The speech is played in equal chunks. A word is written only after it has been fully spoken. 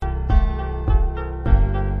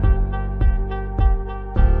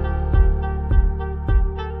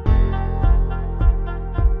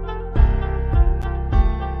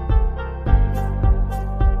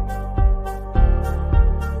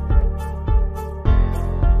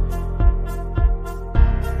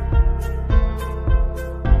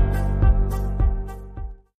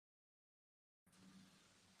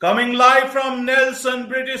Coming live from Nelson,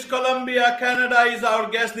 British Columbia, Canada is our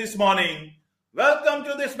guest this morning. Welcome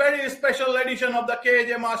to this very special edition of the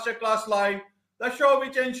KJ Masterclass Live, the show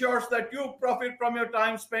which ensures that you profit from your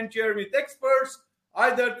time spent here with experts,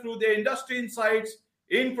 either through their industry insights,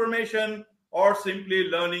 information, or simply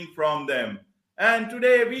learning from them. And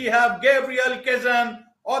today we have Gabriel Keczan,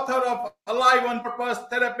 author of Alive on Purpose,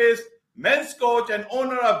 therapist, men's coach, and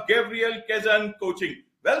owner of Gabriel Keczan Coaching.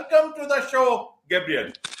 Welcome to the show,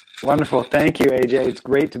 Gabriel. Wonderful. Thank you, AJ. It's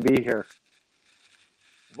great to be here.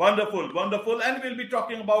 Wonderful, wonderful. And we'll be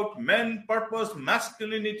talking about men, purpose,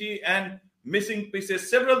 masculinity, and missing pieces,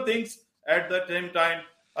 several things at the same time,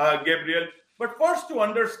 Gabriel. But first, to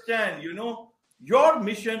understand, your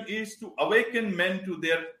mission is to awaken men to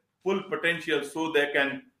their full potential so they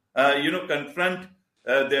can, confront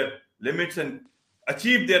their limits and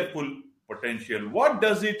achieve their full potential. What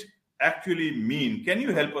does it actually mean? Can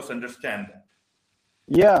you help us understand that?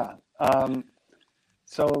 Yeah.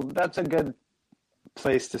 So that's a good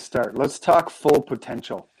place to start. Let's talk full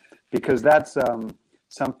potential, because that's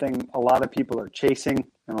something a lot of people are chasing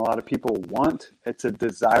and a lot of people want. It's a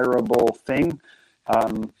desirable thing.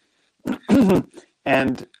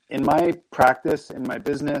 And in my practice, in my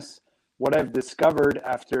business, what I've discovered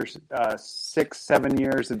after 6-7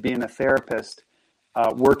 years of being a therapist,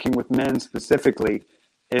 working with men specifically,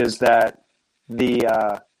 is that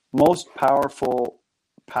the most powerful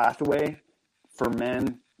pathway for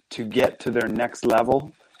men to get to their next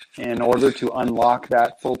level in order to unlock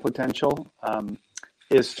that full potential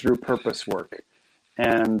is through purpose work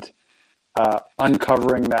and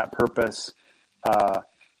uncovering that purpose.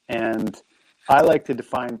 And I like to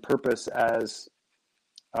define purpose as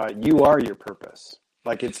you are your purpose,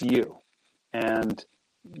 like it's you. And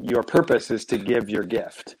your purpose is to give your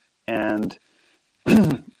gift. And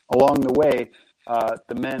along the way,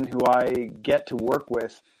 the men who I get to work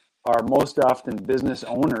with are most often business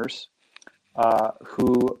owners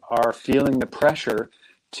who are feeling the pressure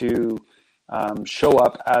to show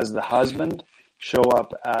up as the husband, show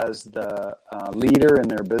up as the leader in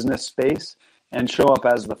their business space, and show up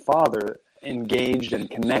as the father, engaged and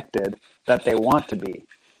connected that they want to be.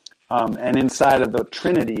 And inside of the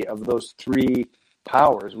trinity of those three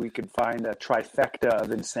powers, we could find a trifecta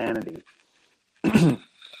of insanity.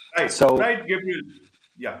 Right, Gabriel.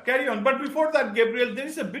 Yeah, carry on. But before that, Gabriel, there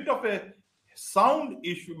is a bit of a sound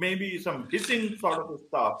issue, maybe some hissing sort of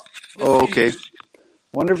stuff. Oh, okay.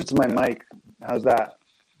 Wonder if it's my mic. How's that?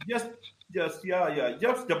 Just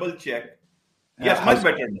double check. Yes, much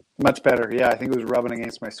better. Much better. Yeah, I think it was rubbing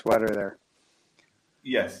against my sweater there.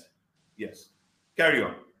 Yes. Carry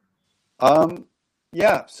on.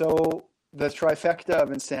 So the trifecta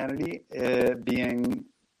of insanity being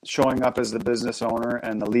showing up as the business owner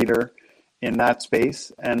and the leader in that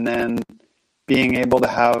space, and then being able to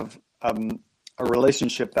have a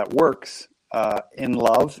relationship that works in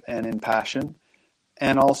love and in passion,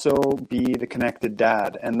 and also be the connected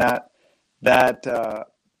dad. And that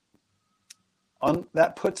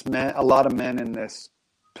puts a lot of men in this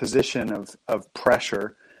position of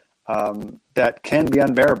pressure that can be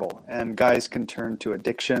unbearable, and guys can turn to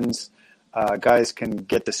addictions. Guys can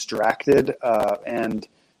get distracted and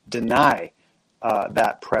deny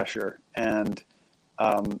that pressure, and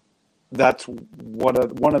that's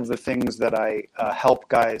one of the things that I help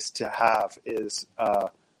guys to have is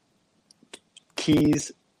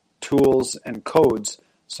keys, tools, and codes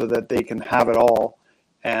so that they can have it all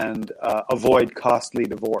and avoid costly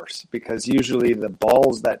divorce. Because usually the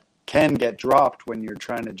balls that can get dropped when you're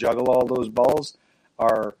trying to juggle all those balls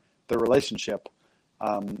are the relationship,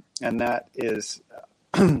 and that is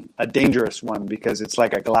a dangerous one because it's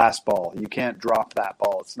like a glass ball. You can't drop that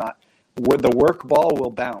ball. It's not. The work ball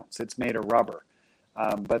will bounce. It's made of rubber,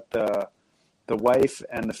 but the wife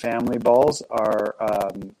and the family balls are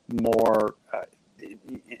more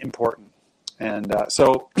important. And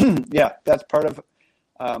so that's part of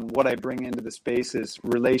what I bring into the space is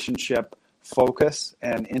relationship focus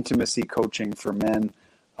and intimacy coaching for men,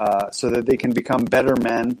 so that they can become better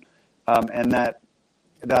men, and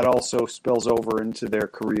that also spills over into their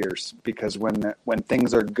careers, because when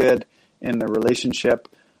things are good in the relationship,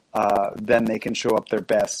 then they can show up their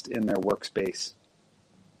best in their workspace.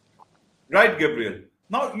 Right, Gabriel.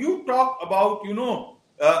 Now you talk about,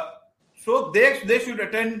 so they should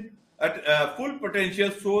attend at full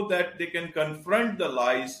potential so that they can confront the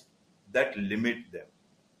lies that limit them.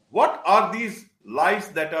 What are these lies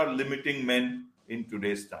that are limiting men in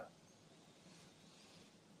today's time?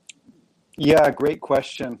 Yeah, great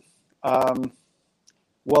question.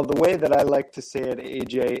 Well, the way that I like to say it,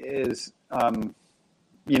 AJ, is,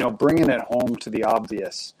 bringing it home to the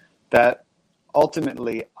obvious, that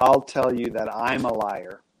ultimately I'll tell you that I'm a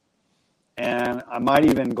liar. And I might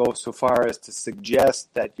even go so far as to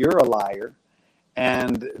suggest that you're a liar,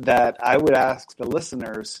 and that I would ask the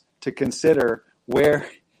listeners to consider where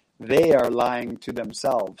they are lying to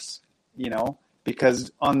themselves,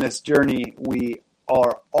 because on this journey, we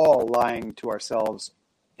are all lying to ourselves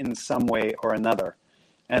in some way or another.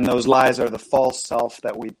 And those lies are the false self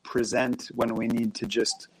that we present when we need to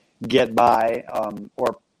just get by,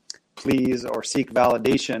 or please or seek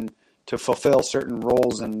validation to fulfill certain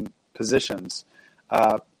roles and positions.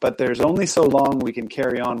 But there's only so long we can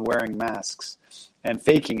carry on wearing masks and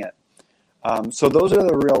faking it. So those are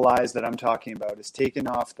the real lies that I'm talking about, is taking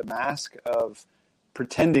off the mask of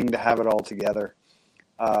pretending to have it all together,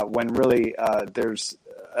 when really there's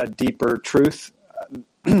a deeper truth,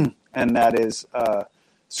 and that is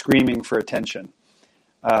screaming for attention.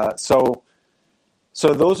 So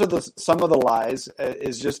those are some of the lies,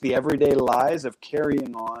 is just the everyday lies of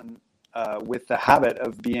carrying on with the habit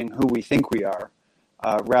of being who we think we are,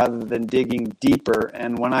 rather than digging deeper.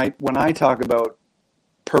 And when I talk about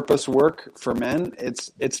purpose work for men,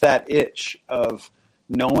 it's that itch of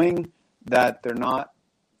knowing that they're not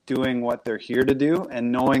doing what they're here to do,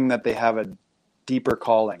 and knowing that they have a deeper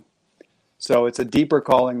calling. So it's a deeper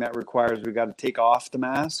calling that requires we got to take off the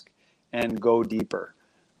mask and go deeper.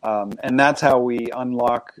 And that's how we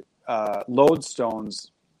unlock lodestones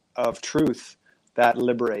of truth that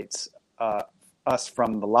liberates us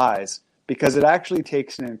from the lies, because it actually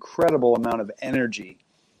takes an incredible amount of energy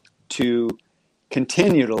to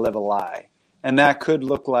continue to live a lie. And that could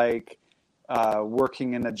look like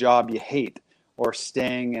working in a job you hate, or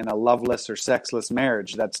staying in a loveless or sexless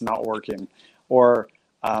marriage that's not working, or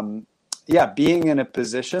being in a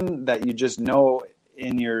position that you just know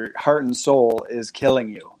in your heart and soul is killing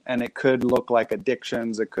you. And it could look like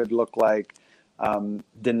addictions, it could look like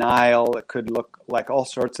denial, it could look like all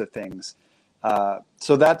sorts of things.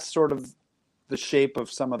 So that's sort of the shape of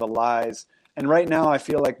some of the lies. And right now I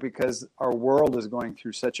feel like, because our world is going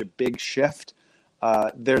through such a big shift,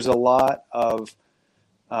 there's a lot of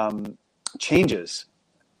changes,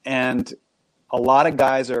 and a lot of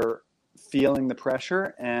guys are feeling the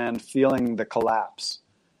pressure and feeling the collapse.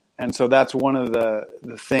 And so that's one of the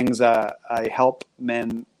things I help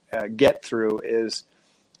men get through, is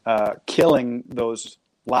killing those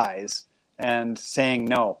lies and saying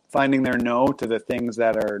no, finding their no to the things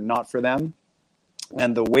that are not for them,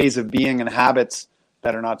 and the ways of being and habits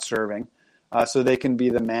that are not serving, so they can be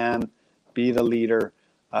the man, be the leader,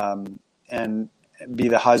 and be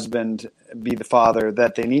the husband, be the father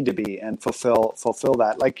that they need to be, and fulfill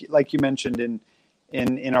that. Like you mentioned,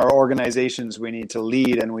 in our organizations, we need to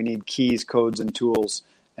lead, and we need keys, codes, and tools,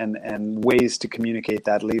 and ways to communicate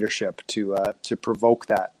that leadership to provoke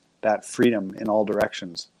that freedom in all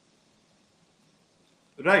directions.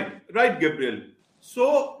 Right, Gabriel.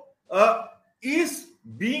 So, is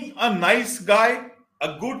being a nice guy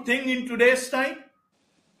a good thing in today's time?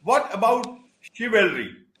 What about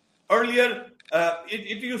chivalry? Earlier,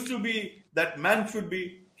 it used to be that man should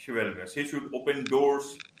be chivalrous. He should open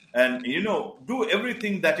doors and, do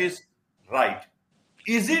everything that is right.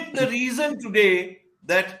 Is it the reason today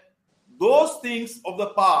that those things of the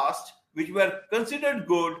past, which were considered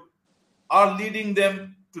good, are leading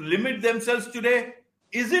them to limit themselves today?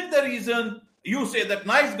 Is it the reason you say that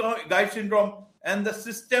nice guy syndrome and the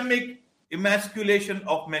systemic emasculation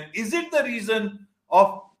of men? Is it the reason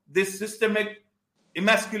of this systemic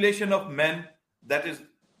emasculation of men that is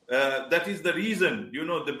the reason,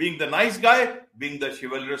 the being the nice guy, being the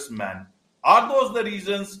chivalrous man? Are those the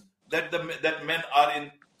reasons that that men are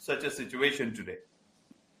in such a situation today?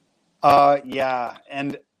 Yeah,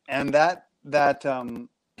 and that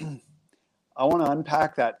I want to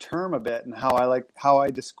unpack that term a bit, and how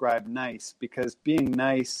I describe nice, because being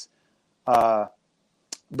nice, or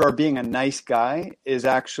being a nice guy, is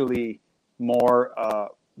actually more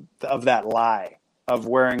of that lie, of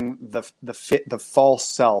wearing the false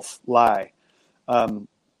self lie.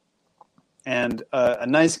 And a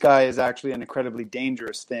nice guy is actually an incredibly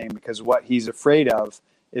dangerous thing, because what he's afraid of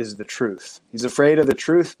is the truth. He's afraid of the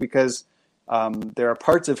truth because there are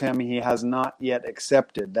parts of him he has not yet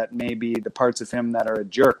accepted, that may be the parts of him that are a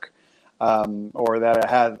jerk, or that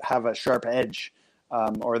have a sharp edge,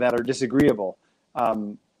 or that are disagreeable.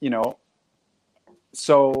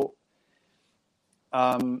 So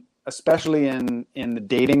especially in the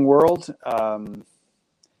dating world,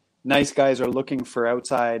 nice guys are looking for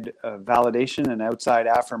outside validation and outside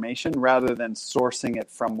affirmation rather than sourcing it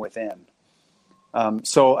from within.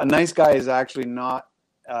 So a nice guy is actually not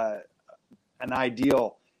an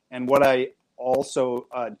ideal. And what I also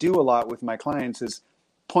do a lot with my clients is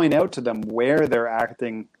point out to them where they're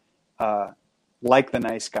acting like the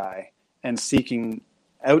nice guy and seeking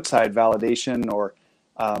outside validation or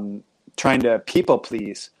trying to people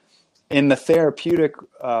please. In the therapeutic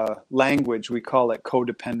language, we call it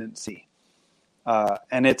codependency.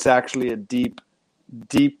 And it's actually a deep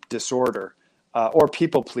disorder or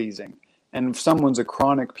people pleasing. And if someone's a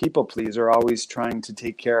chronic people pleaser, always trying to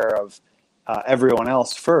take care of everyone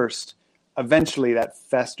else first, eventually that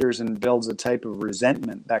festers and builds a type of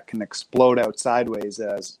resentment that can explode out sideways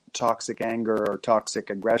as toxic anger or toxic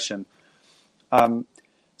aggression.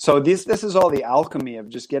 So this is all the alchemy of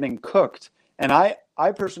just getting cooked. And I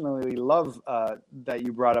personally love that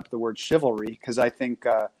you brought up the word chivalry, because I think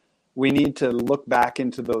we need to look back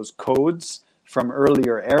into those codes from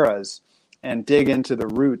earlier eras and dig into the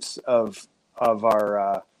roots of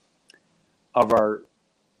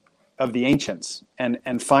the ancients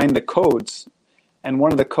and find the codes. And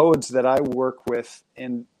one of the codes that I work with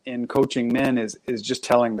in coaching men is just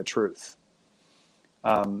telling the truth.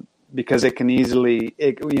 Because it can easily,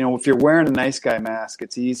 if you're wearing a nice guy mask,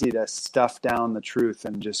 it's easy to stuff down the truth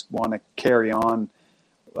and just want to carry on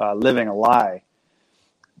living a lie.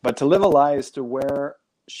 But to live a lie is to wear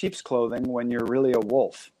sheep's clothing when you're really a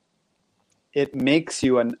wolf. It makes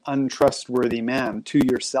you an untrustworthy man to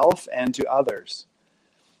yourself and to others.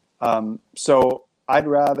 So I'd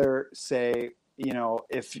rather say,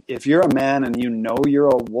 if you're a man and you're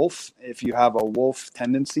a wolf, if you have a wolf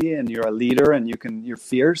tendency and you're a leader and you're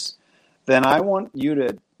fierce, then I want you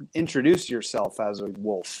to introduce yourself as a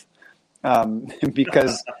wolf,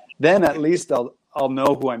 because then at least I'll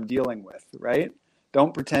know who I'm dealing with, right?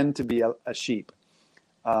 Don't pretend to be a sheep.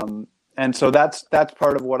 And so that's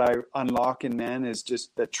part of what I unlock in men is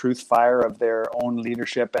just the truth fire of their own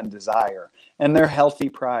leadership and desire and their healthy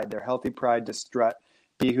pride to strut,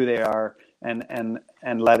 be who they are, and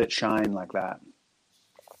let it shine like that.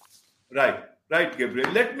 Right,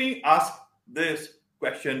 Gabriel. Let me ask this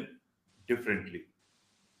question differently.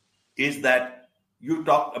 Is that you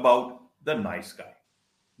talked about the nice guy.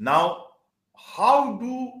 Now, how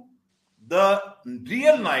do the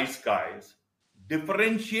real nice guys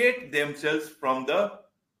differentiate themselves from the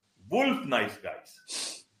wolf nice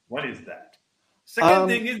guys? What is that? Second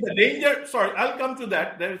thing is the danger. Sorry, I'll come to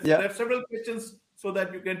that. There are several questions so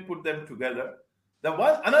that you can put them together.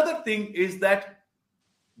 Another thing is that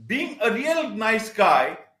being a real nice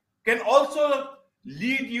guy can also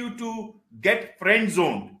lead you to get friend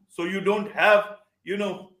zoned. So you don't have,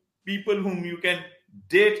 people whom you can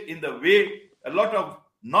date in the way a lot of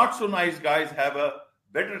not so nice guys have a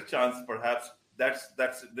better chance, perhaps.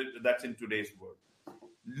 That's in today's world.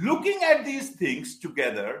 Looking at these things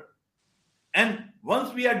together, and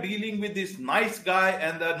once we are dealing with this nice guy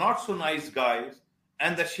and the not so nice guys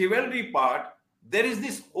and the chivalry part, there is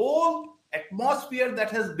this whole atmosphere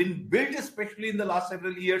that has been built, especially in the last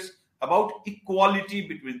several years, about equality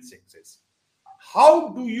between sexes. How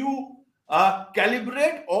do you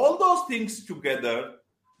calibrate all those things together,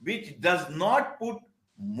 which does not put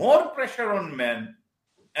more pressure on men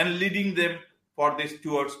and leading them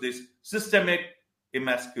towards this systemic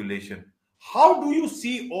emasculation? How do you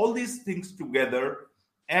see all these things together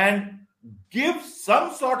and give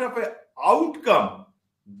some sort of an outcome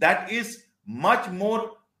that is much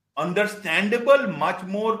more understandable, much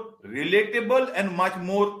more relatable, and much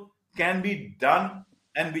more can be done,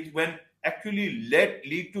 and which when actually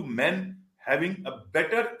lead to men having a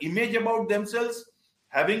better image about themselves,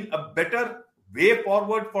 having a better way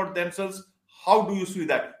forward for themselves? How do you see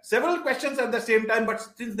that? Several questions at the same time, but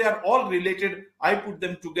since they are all related, I put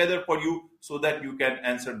them together for you so that you can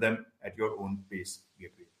answer them at your own pace,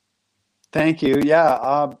 Gabriel. Thank you.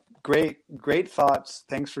 Yeah, great thoughts.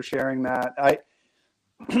 Thanks for sharing that. I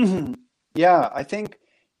think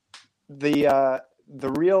the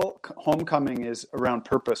real homecoming is around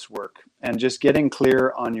purpose work and just getting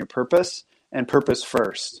clear on your purpose and purpose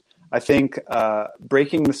first. I think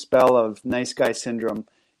breaking the spell of nice guy syndrome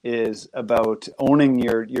is about owning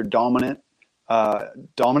your dominance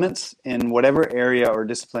in whatever area or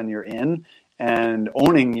discipline you're in, and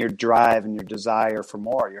owning your drive and your desire for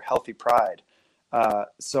more, your healthy pride.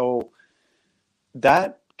 So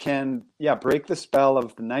that can, break the spell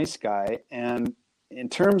of the nice guy. And in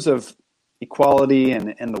terms of equality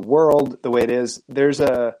and the world the way it is, there's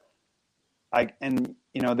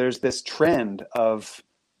this trend of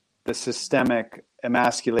the systemic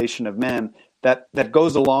emasculation of men that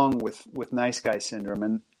goes along with nice guy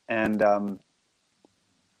syndrome. And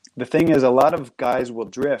the thing is, a lot of guys will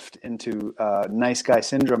drift into nice guy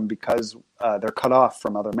syndrome because they're cut off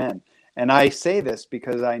from other men. And I say this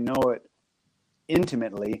because I know it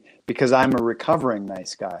intimately, because I'm a recovering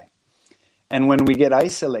nice guy. And when we get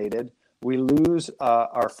isolated, we lose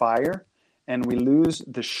our fire, and we lose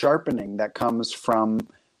the sharpening that comes from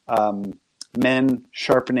men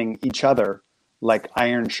sharpening each other like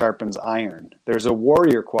iron sharpens iron. There's a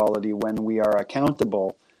warrior quality when we are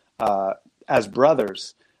accountable as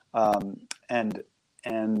brothers, and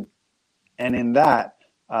in that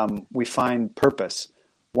we find purpose.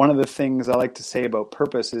 One of the things I like to say about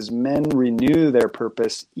purpose is men renew their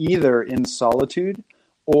purpose either in solitude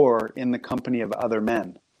or in the company of other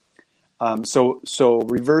men. So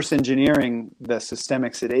reverse engineering the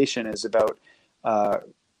systemic sedation is about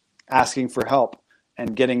asking for help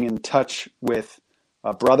and getting in touch with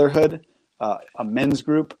a brotherhood, a men's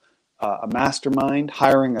group, a mastermind,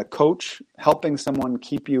 hiring a coach, helping someone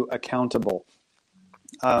keep you accountable.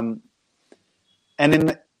 And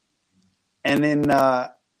in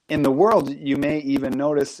the world, you may even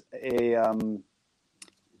notice an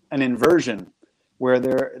inversion where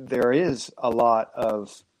there is a lot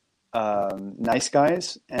of nice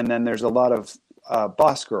guys, and then there's a lot of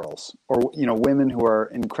boss girls, or women who are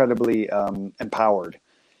incredibly empowered,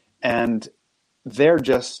 and they're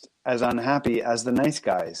just as unhappy as the nice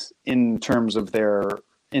guys in terms of their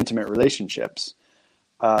intimate relationships,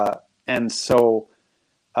 and so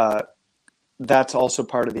that's also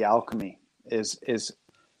part of the alchemy is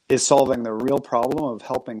solving the real problem of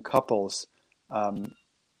helping couples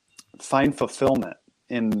find fulfillment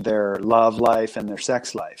in their love life and their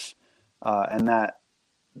sex life, and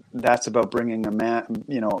that's about bringing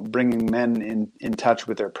men in touch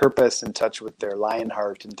with their purpose, in touch with their lion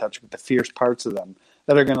heart, in touch with the fierce parts of them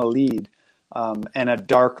that are going to lead, and a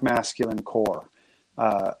dark masculine core,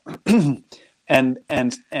 and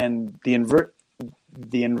the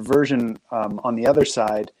inversion on the other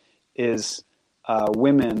side is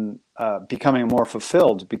women becoming more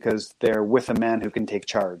fulfilled because they're with a man who can take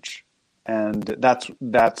charge, and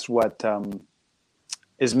that's what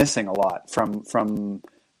is missing a lot from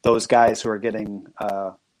those guys who are getting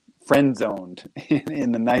friend zoned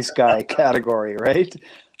in the nice guy category, right?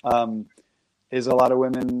 Is a lot of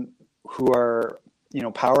women who are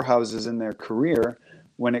powerhouses in their career.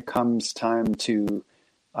 When it comes time to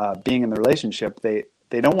being in the relationship, they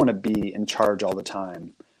don't want to be in charge all the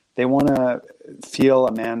time. They want to feel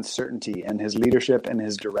a man's certainty and his leadership and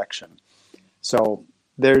his direction. So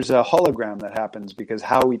there's a hologram that happens because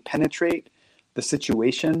how we penetrate the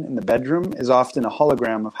situation in the bedroom is often a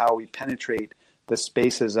hologram of how we penetrate the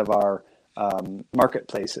spaces of our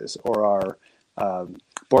marketplaces or our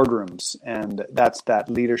boardrooms. And that's that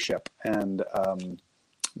leadership and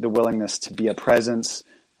the willingness to be a presence,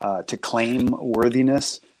 to claim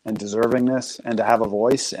worthiness and deservingness, and to have a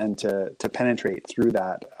voice, and to penetrate through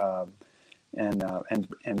that, and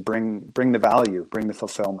bring the value, bring the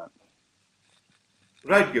fulfillment.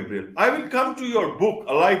 Right, Gabriel. I will come to your book,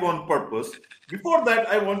 Alive on Purpose. Before that,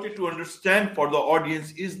 I wanted to understand for the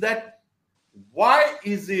audience is that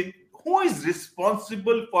who is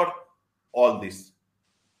responsible for all this?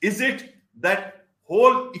 Is it that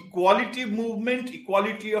whole equality movement,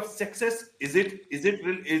 equality of sexes? Is it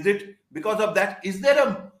because of that? Is there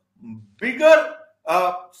a bigger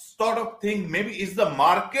sort of thing? Maybe is the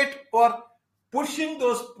market for pushing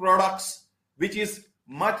those products, which is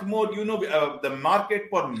much more, the market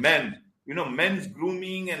for men, men's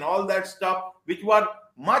grooming and all that stuff, which were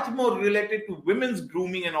much more related to women's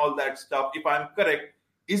grooming and all that stuff, if I'm correct.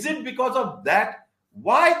 Is it because of that?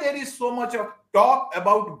 Why there is so much of talk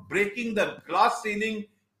about breaking the glass ceiling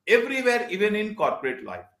everywhere, even in corporate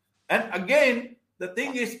life? And again, the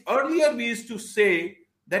thing is, earlier we used to say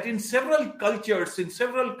that in several cultures, in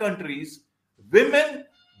several countries, women,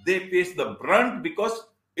 they face the brunt because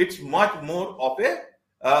it's much more of a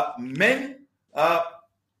men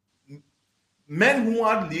who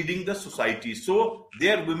are leading the society. So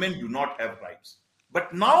their women do not have rights.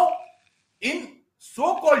 But now in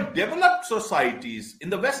so-called developed societies,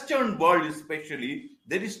 in the Western world especially,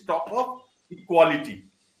 there is talk of equality.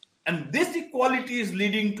 And this equality is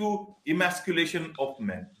leading to emasculation of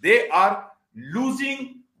men. They are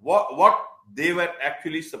losing what they were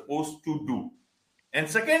actually supposed to do. And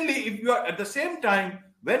secondly, if you are at the same time,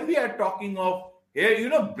 when we are talking of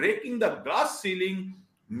here, breaking the glass ceiling,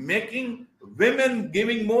 making women,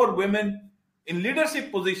 giving more women in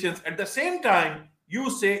leadership positions, at the same time, you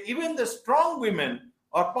say even the strong women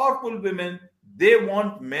or powerful women, they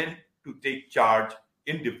want men to take charge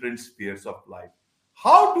in different spheres of life.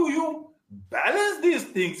 How do you balance these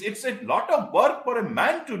things? It's a lot of work for a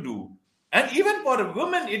man to do. And even for a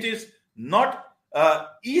woman, it is not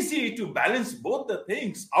easy to balance both the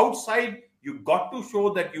things. Outside, you got to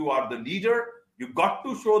show that you are the leader. You got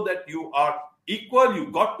to show that you are equal. You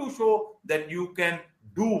got to show that you can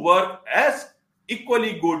do work as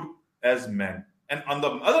equally good as men. And on the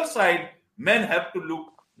other side, men have to look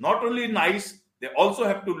not only nice, they also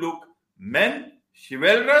have to look men,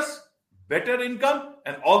 chivalrous, better income,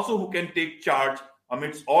 and also who can take charge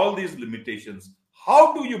amidst all these limitations.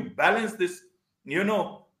 How do you balance this,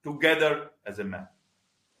 together as a man?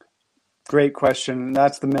 Great question.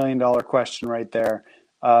 That's the $1 million question right there.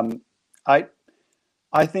 I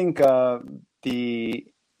I think the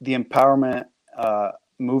empowerment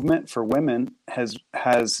movement for women has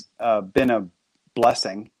been a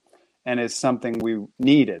blessing and is something we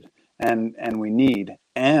needed and we need.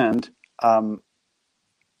 And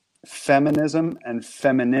feminism and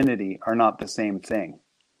femininity are not the same thing.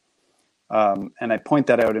 And I point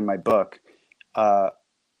that out in my book.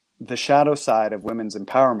 The shadow side of women's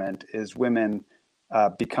empowerment is women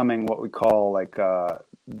becoming what we call like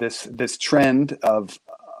this trend of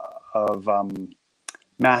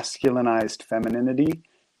masculinized femininity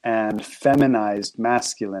and feminized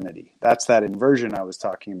masculinity. That's that inversion I was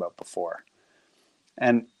talking about before.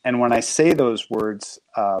 And when I say those words,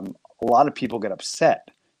 a lot of people get upset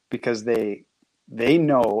because they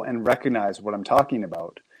know and recognize what I'm talking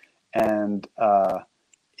about, and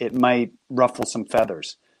it might ruffle some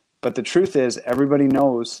feathers. But the truth is, everybody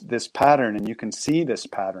knows this pattern, and you can see this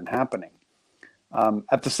pattern happening.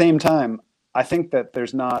 At the same time, I think that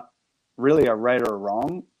there's not really a right or a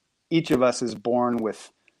wrong. Each of us is born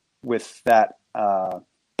with that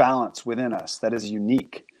balance within us that is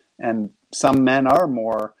unique. And some men are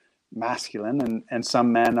more masculine, and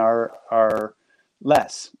some men are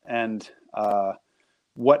less. And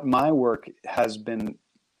what my work has been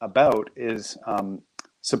about is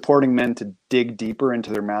supporting men to dig deeper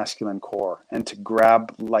into their masculine core and to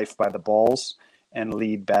grab life by the balls and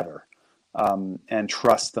lead better, and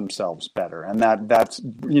trust themselves better. And that's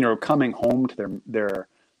coming home to their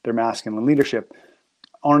masculine leadership.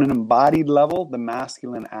 On an embodied level, the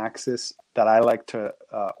masculine axis that I like to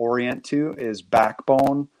orient to is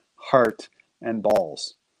backbone, heart, and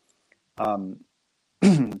balls.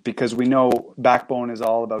 Because we know backbone is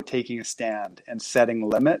all about taking a stand and setting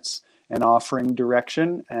limits and offering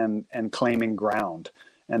direction and claiming ground.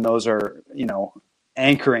 And those are,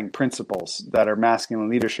 anchoring principles that are masculine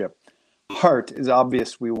leadership. Heart is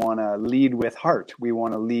obvious. We want to lead with heart. We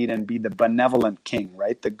want to lead and be the benevolent king,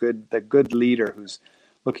 right? The good leader who's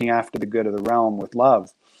looking after the good of the realm with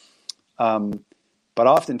love. But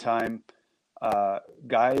oftentimes,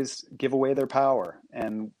 guys give away their power.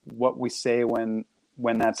 And what we say when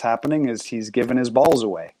that's happening is he's given his balls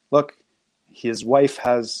away. Look, his wife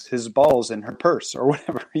has his balls in her purse or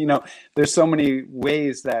whatever. There's so many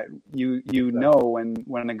ways that you know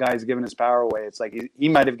when a guy's given his power away. It's like he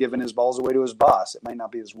might have given his balls away to his boss. It might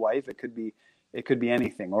not be his wife. It could be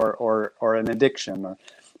anything or an addiction.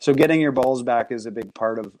 So getting your balls back is a big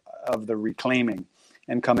part of the reclaiming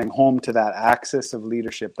and coming home to that axis of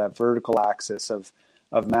leadership, that vertical axis of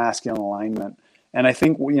masculine alignment. And I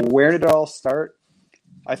think where did it all start?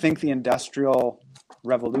 I think the Industrial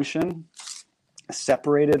Revolution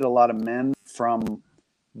separated a lot of men from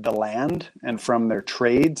the land and from their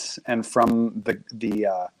trades and from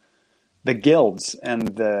the guilds and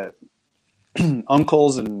the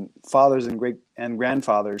uncles and fathers and great and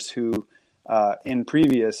grandfathers who in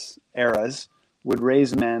previous eras would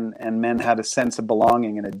raise men, and men had a sense of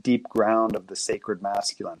belonging and a deep ground of the sacred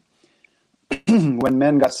masculine. When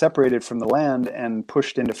men got separated from the land and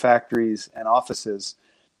pushed into factories and offices,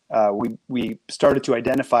 we started to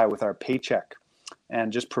identify with our paycheck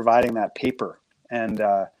and just providing that paper. And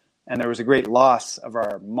there was a great loss of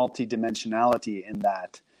our multidimensionality in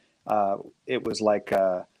that. It was like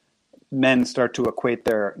men start to equate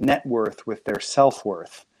their net worth with their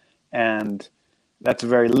self-worth. And that's a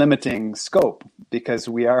very limiting scope because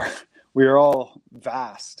we are all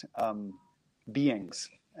vast beings.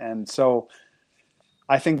 And so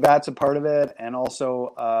I think that's a part of it. And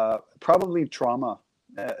also probably trauma,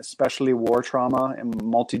 especially war trauma and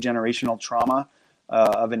multi-generational trauma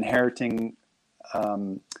of inheriting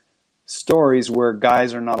stories where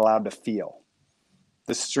guys are not allowed to feel.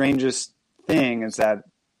 The strangest thing is that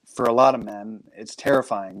for a lot of men, it's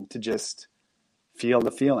terrifying to just feel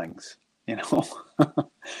the feelings, and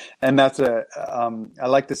that's I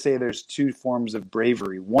like to say there's two forms of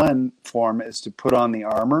bravery. One form is to put on the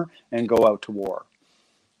armor and go out to war.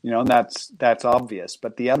 That's obvious.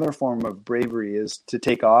 But the other form of bravery is to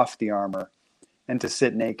take off the armor and to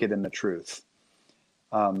sit naked in the truth.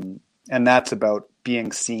 And that's about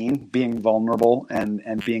being seen, being vulnerable,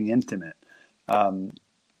 and being intimate.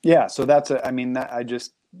 So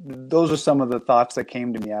those are some of the thoughts that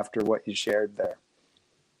came to me after what you shared there.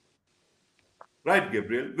 Right,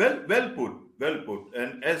 Gabriel. Well put. well put.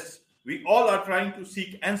 And as we all are trying to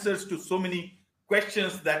seek answers to so many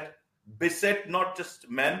questions that beset not just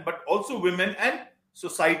men, but also women and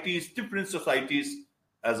societies, different societies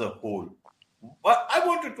as a whole. But I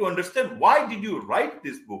wanted to understand, why did you write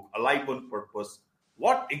this book, Alive on Purpose?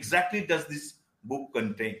 What exactly does this book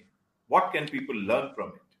contain? What can people learn from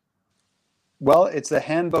it? Well, it's a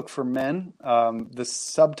handbook for men. The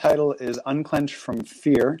subtitle is Unclench from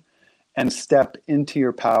Fear and Step into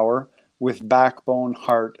Your Power with Backbone,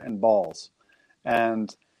 Heart, and Balls.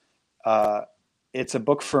 And it's a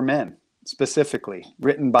book for men, specifically,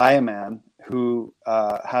 written by a man who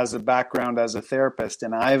has a background as a therapist.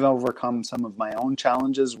 And I've overcome some of my own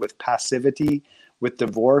challenges with passivity, with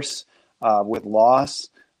divorce, with loss,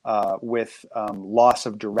 with loss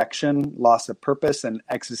of direction, loss of purpose, and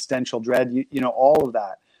existential dread, you know, all of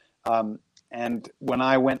that. And when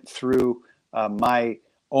I went through my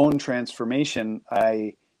own transformation,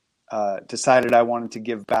 I decided I wanted to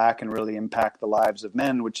give back and really impact the lives of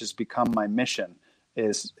men, which has become my mission,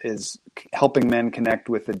 is helping men connect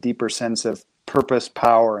with a deeper sense of purpose,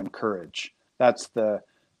 power, and courage. That's the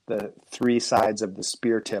three sides of the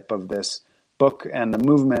spear tip of this book, and the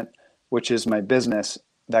movement, which is my business,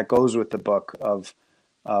 that goes with the book, of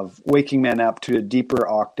waking men up to a deeper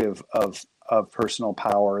octave of personal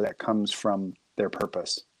power that comes from their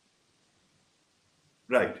purpose.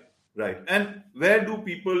 Right. And where do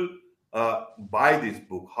people buy this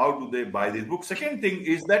book? How do they buy this book? Second thing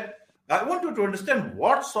is that I want you to understand,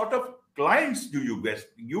 what sort of clients do you get?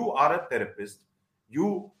 You are a therapist.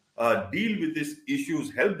 You deal with these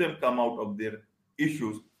issues, help them come out of their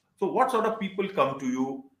issues. So what sort of people come to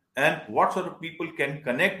you, and what sort of people can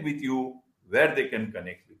connect with you, where they can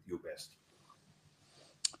connect with you best?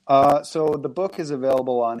 So the book is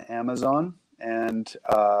available on Amazon, and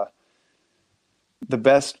the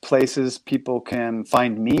best places people can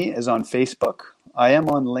find me is on Facebook. I am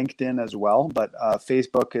on LinkedIn as well, but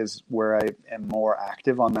Facebook is where I am more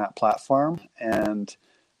active on that platform. And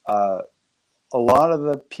a lot of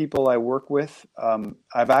the people I work with,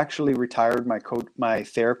 I've actually retired my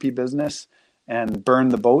therapy business and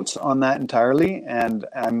burned the boats on that entirely. And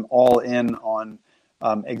I'm all in on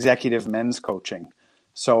executive men's coaching.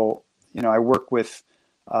 So, you know, I work with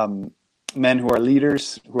men who are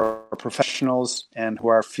leaders, who are professionals, and who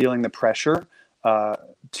are feeling the pressure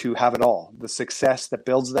to have it all: the success that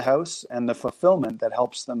builds the house, and the fulfillment that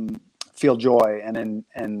helps them feel joy and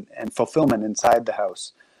fulfillment inside the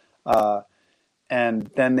house. And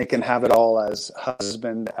then they can have it all as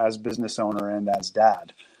husband, as business owner, and as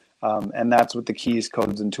dad. And that's what the keys,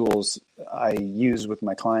 codes, and tools I use with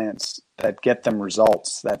my clients that get them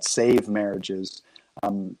results, that save marriages,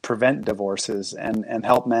 prevent divorces, and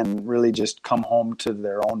help men really just come home to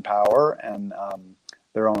their own power and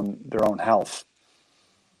their own health.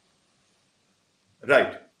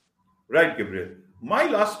 Right, Gabriel. My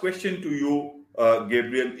last question to you,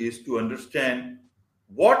 Gabriel, is to understand,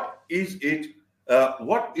 what is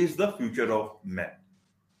the future of men?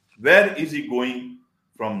 Where is he going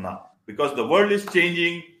from now? Because the world is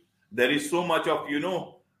changing. There is so much of,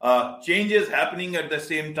 changes happening at the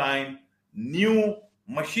same time. New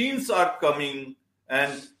machines are coming,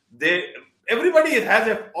 and everybody has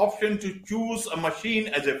an option to choose a machine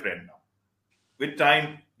as a friend now. With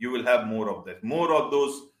time, you will have more of that, more of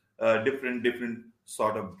those different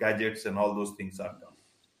sort of gadgets, and all those things are done.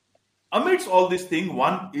 Amidst all this thing,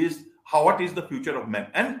 one is, what is the future of men?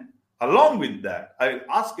 And along with that, I will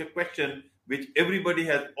ask a question which everybody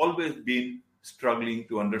has always been struggling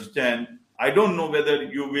to understand. I don't know whether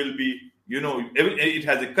you will be, it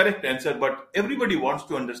has a correct answer, but everybody wants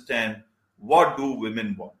to understand, what do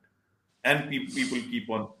women want? And people keep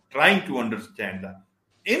on trying to understand that.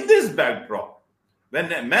 In this backdrop,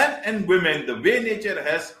 when a man and women, the way nature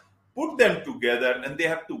has put them together, and they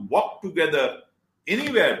have to walk together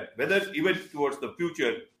anywhere, whether even towards the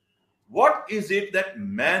future, what is it that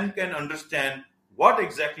man can understand, what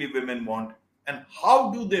exactly women want, and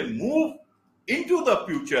how do they move into the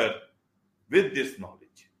future with this knowledge?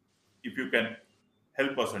 If you can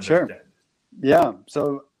help us understand. Sure. Yeah.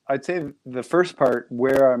 So I'd say the first part,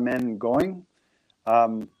 where are men going?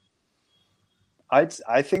 I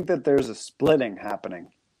think that there's a splitting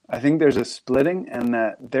happening. I think there's a splitting, and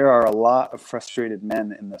that there are a lot of frustrated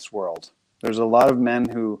men in this world. There's a lot of men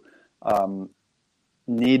who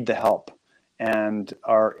need the help and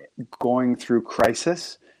are going through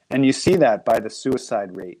crisis. And you see that by the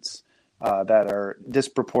suicide rates that are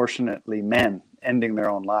disproportionately men ending their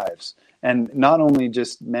own lives. And not only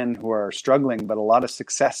just men who are struggling, but a lot of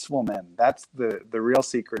successful men. That's the real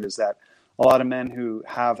secret, is that a lot of men who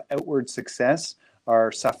have outward success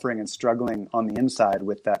are suffering and struggling on the inside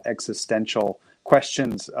with that existential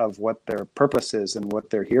questions of what their purpose is and what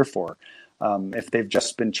they're here for. If they've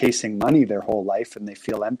just been chasing money their whole life and they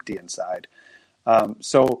feel empty inside.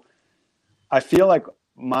 So I feel like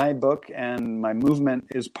my book and my movement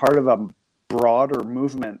is part of a broader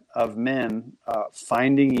movement of men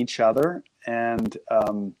finding each other and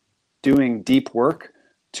doing deep work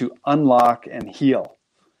to unlock and heal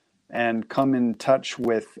and come in touch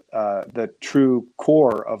with the true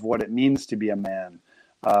core of what it means to be a man,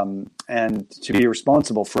 and to be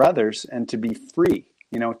responsible for others and to be free,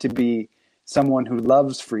 to be someone who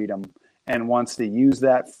loves freedom and wants to use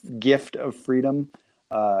that gift of freedom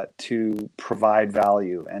to provide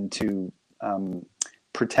value and to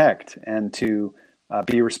protect and to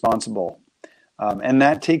be responsible. And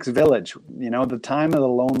that takes village. The time of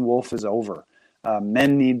the lone wolf is over.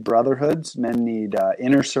 Men need brotherhoods. Men need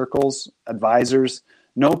inner circles, advisors.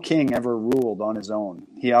 No king ever ruled on his own.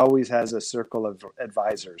 He always has a circle of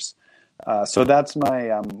advisors. So that's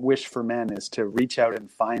my wish for men, is to reach out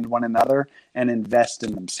and find one another and invest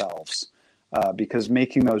in themselves, because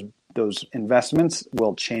making those investments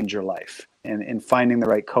will change your life. And in finding the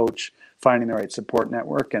right coach, finding the right support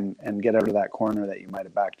network, and get out of that corner that you might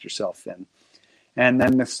have backed yourself in. And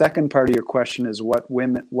then the second part of your question is what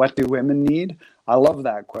do women need? I love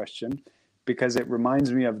that question because it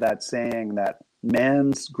reminds me of that saying that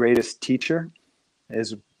man's greatest teacher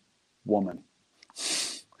is woman.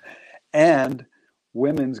 And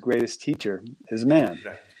women's greatest teacher is man.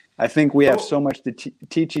 Right. I think we have so much to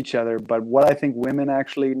teach each other, but what I think women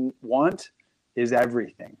actually want is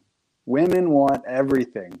everything. Women want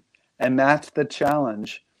everything. And that's the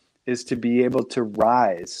challenge, is to be able to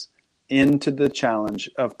rise into the challenge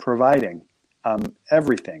of providing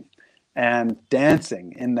everything and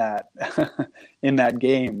dancing in that in that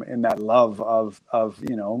game, in that love of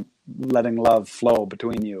letting love flow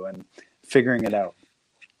between you and figuring it out.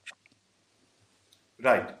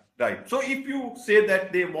 Right. So if you say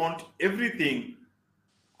that they want everything,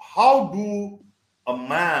 how do a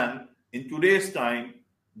man in today's time,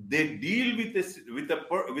 they deal with this with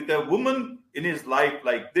a woman in his life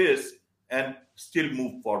like this and still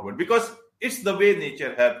move forward? Because it's the way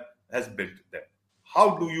nature has built them.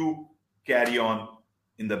 How do you carry on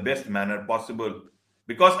in the best manner possible?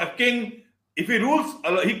 Because a king, if he rules,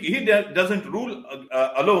 he doesn't rule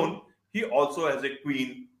alone. He also has a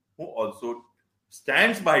queen who also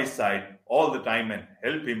stands by his side all the time and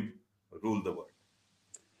help him rule the world.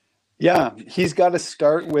 Yeah, he's got to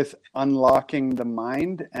start with unlocking the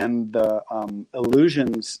mind and the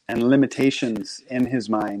illusions and limitations in his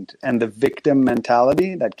mind and the victim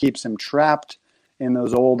mentality that keeps him trapped in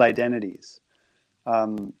those old identities.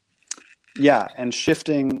 And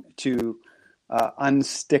shifting to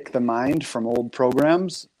unstick the mind from old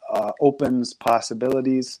programs opens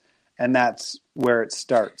possibilities, and that's where it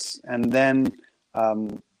starts. And then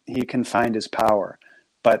he can find his power.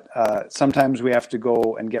 But sometimes we have to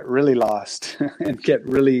go and get really lost and get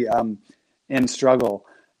really in struggle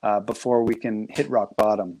before we can hit rock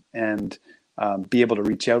bottom and be able to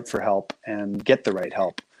reach out for help and get the right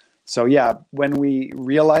help. So when we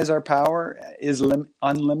realize our power is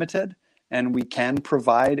unlimited and we can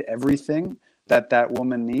provide everything that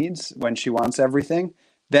woman needs when she wants everything,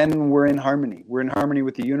 then we're in harmony. We're in harmony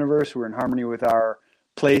with the universe. We're in harmony with our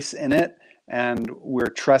place in it. And we're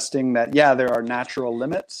trusting that, there are natural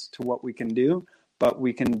limits to what we can do, but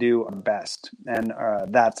we can do our best. And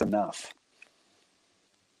that's enough.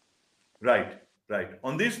 Right.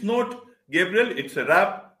 On this note, Gabriel, it's a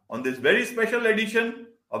wrap on this very special edition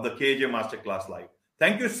of the KJ Masterclass Live.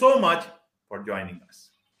 Thank you so much for joining us.